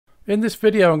In this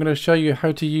video I'm going to show you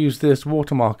how to use this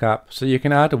Watermark app so you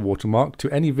can add a watermark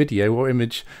to any video or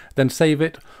image, then save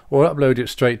it or upload it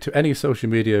straight to any social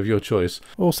media of your choice.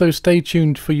 Also stay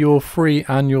tuned for your free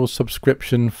annual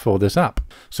subscription for this app.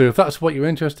 So if that's what you're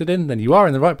interested in, then you are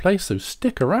in the right place, so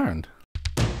stick around.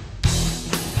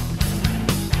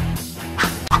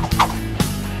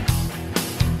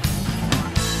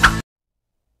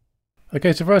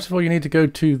 Okay, so first of all you need to go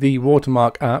to the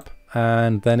Watermark app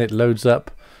and then it loads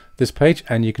up this page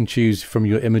and you can choose from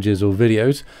your images or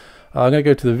videos. I'm going to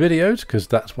go to the videos because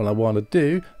that's what I want to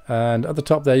do, and at the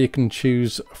top there you can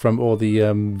choose from all the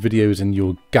videos in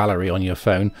your gallery on your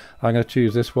phone. I'm going to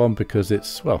choose this one because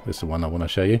it's the one I want to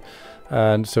show you,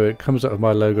 and so it comes up with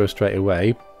my logo straight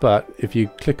away. But if you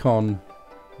click on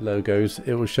logos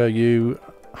it will show you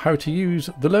how to use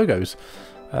the logos.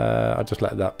 I'll just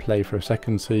let that play for a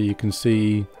second so you can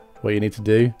see what you need to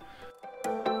do.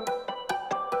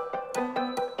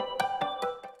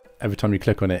 Every time you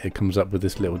click on it, it comes up with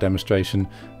this little demonstration.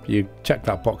 You check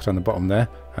that box on the bottom there,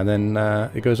 and then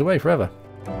it goes away forever.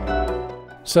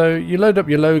 So you load up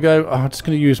your logo. I'm just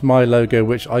going to use my logo,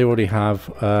 which I already have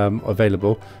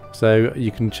available. So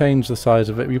you can change the size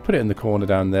of it. You put it in the corner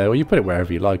down there, or you put it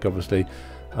wherever you like, obviously.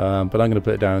 But I'm going to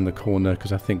put it down in the corner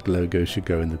because I think logos should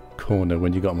go in the corner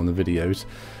when you got them on the videos.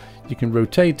 You can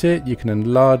rotate it, you can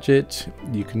enlarge it,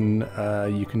 you can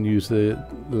use the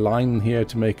line here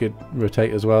to make it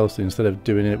rotate as well. So instead of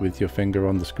doing it with your finger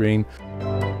on the screen,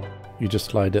 you just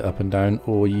slide it up and down,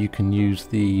 or you can use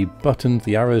the buttons,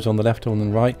 the arrows on the left or on the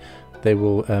right. They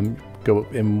will go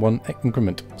up in one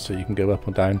increment, so you can go up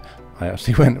or down. I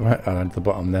actually went right around the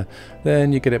bottom there.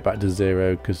 Then you get it back to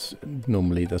 0 because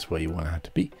normally that's where you want it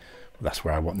to be. Well, that's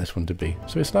where I want this one to be.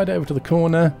 So we slide it over to the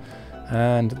corner,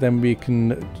 and then we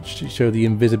can show the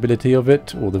invisibility of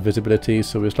it, or the visibility.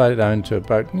 So we slide it down to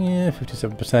about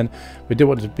 57%. We do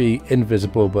want it to be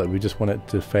invisible, but we just want it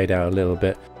to fade out a little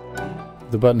bit.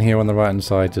 The button here on the right hand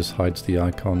side just hides the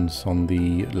icons on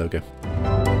the logo.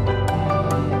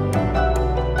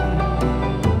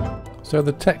 So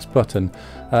the text button,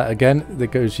 again,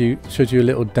 that shows you a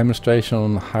little demonstration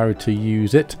on how to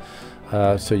use it.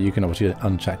 So you can obviously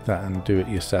uncheck that and do it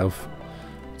yourself.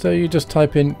 So you just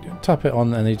tap it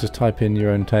on, and you just type in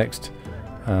your own text.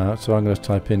 So I'm going to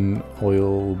type in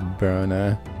oil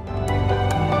burner,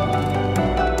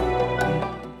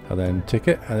 and then tick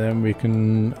it, and then we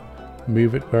can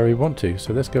move it where we want to.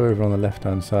 So let's go over on the left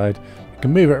hand side. You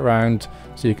can move it around,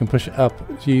 so you can push it up,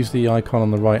 use the icon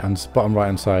on the bottom right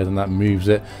hand side, and that moves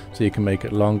it. So you can make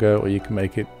it longer, or you can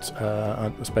make it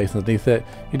space underneath it.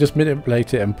 You just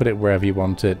manipulate it and put it wherever you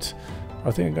want it. I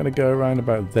think I'm going to go around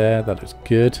about there. That looks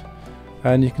good.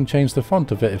 And you can change the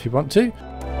font of it if you want to.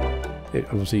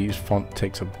 Obviously each font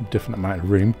takes a different amount of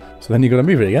room, so then you've got to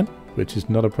move it again, which is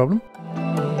not a problem.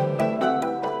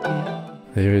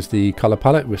 There is the color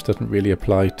palette, which doesn't really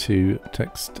apply to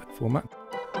text format.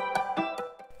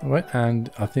 Alright,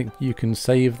 and I think you can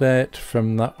save that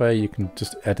from that way. You can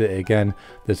just edit it again.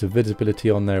 There's a visibility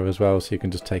on there as well, so you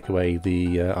can just take away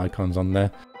the icons on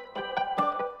there.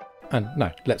 And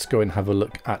now let's go and have a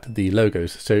look at the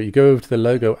logos. So you go over to the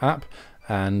logo app,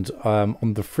 and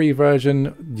on the free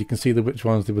version you can see which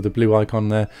ones with the blue icon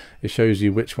there. It shows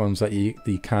you which ones that you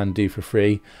can do for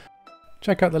free.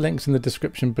 Check out the links in the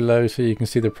description below so you can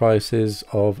see the prices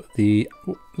of the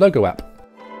logo app.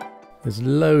 There's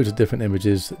loads of different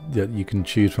images that you can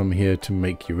choose from here to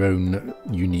make your own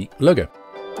unique logo.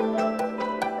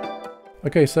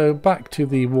 Okay, so back to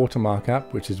the Watermark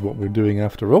app, which is what we're doing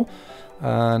after all.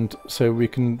 And so we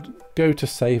can go to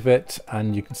save it,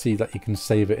 and you can see that you can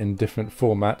save it in different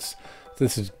formats.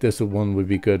 This one would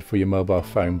be good for your mobile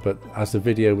phone, but as the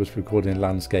video was recorded in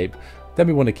landscape, then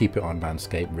we want to keep it on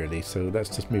landscape really. So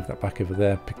let's just move that back over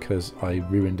there because I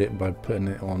ruined it by putting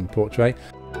it on portrait.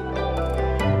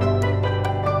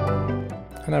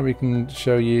 And now we can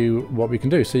show you what we can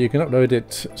do. So you can upload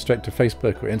it straight to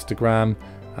Facebook or Instagram,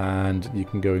 and you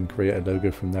can go and create a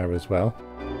logo from there as well.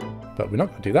 But we're not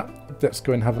going to do that. Let's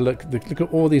go and have a look. Look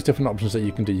at all these different options that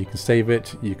you can do. You can save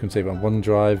it. You can save it on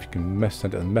OneDrive. You can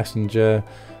send it on Messenger,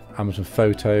 Amazon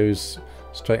Photos,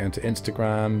 straight into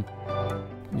Instagram.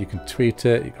 You can tweet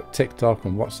it. You've got TikTok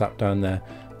and WhatsApp down there.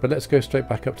 But let's go straight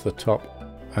back up to the top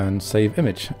and save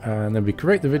image. And then we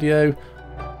create the video.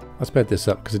 I'll sped this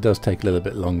up because it does take a little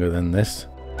bit longer than this.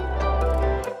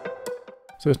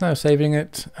 So it's now saving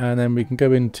it, and then we can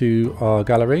go into our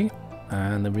gallery,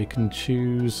 and then we can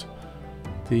choose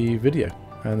the video,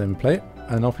 and then play it,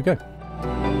 and off we go. As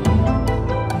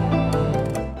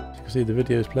you can see, the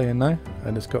video is playing now,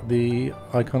 and it's got the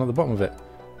icon at the bottom of it,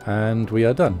 and we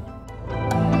are done.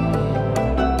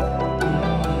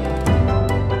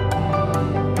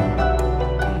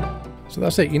 So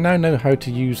that's it, you now know how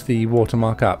to use the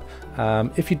Watermark app.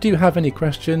 If you do have any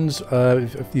questions,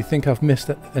 if you think I've missed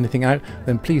anything out,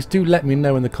 then please do let me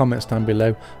know in the comments down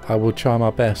below. I will try my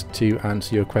best to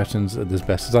answer your questions as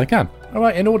best as I can.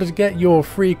 Alright, in order to get your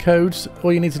free codes,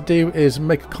 all you need to do is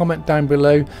make a comment down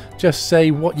below. Just say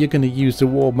what you're going to use the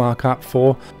Watermark app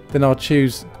for. Then I'll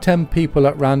choose 10 people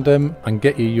at random and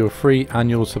get you your free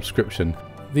annual subscription.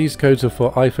 These codes are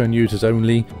for iPhone users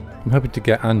only. I'm hoping to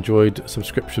get Android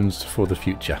subscriptions for the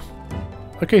future.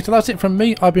 Okay, so that's it from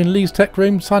me. I've been Lee's Tech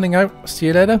Room signing out. See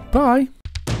you later. Bye.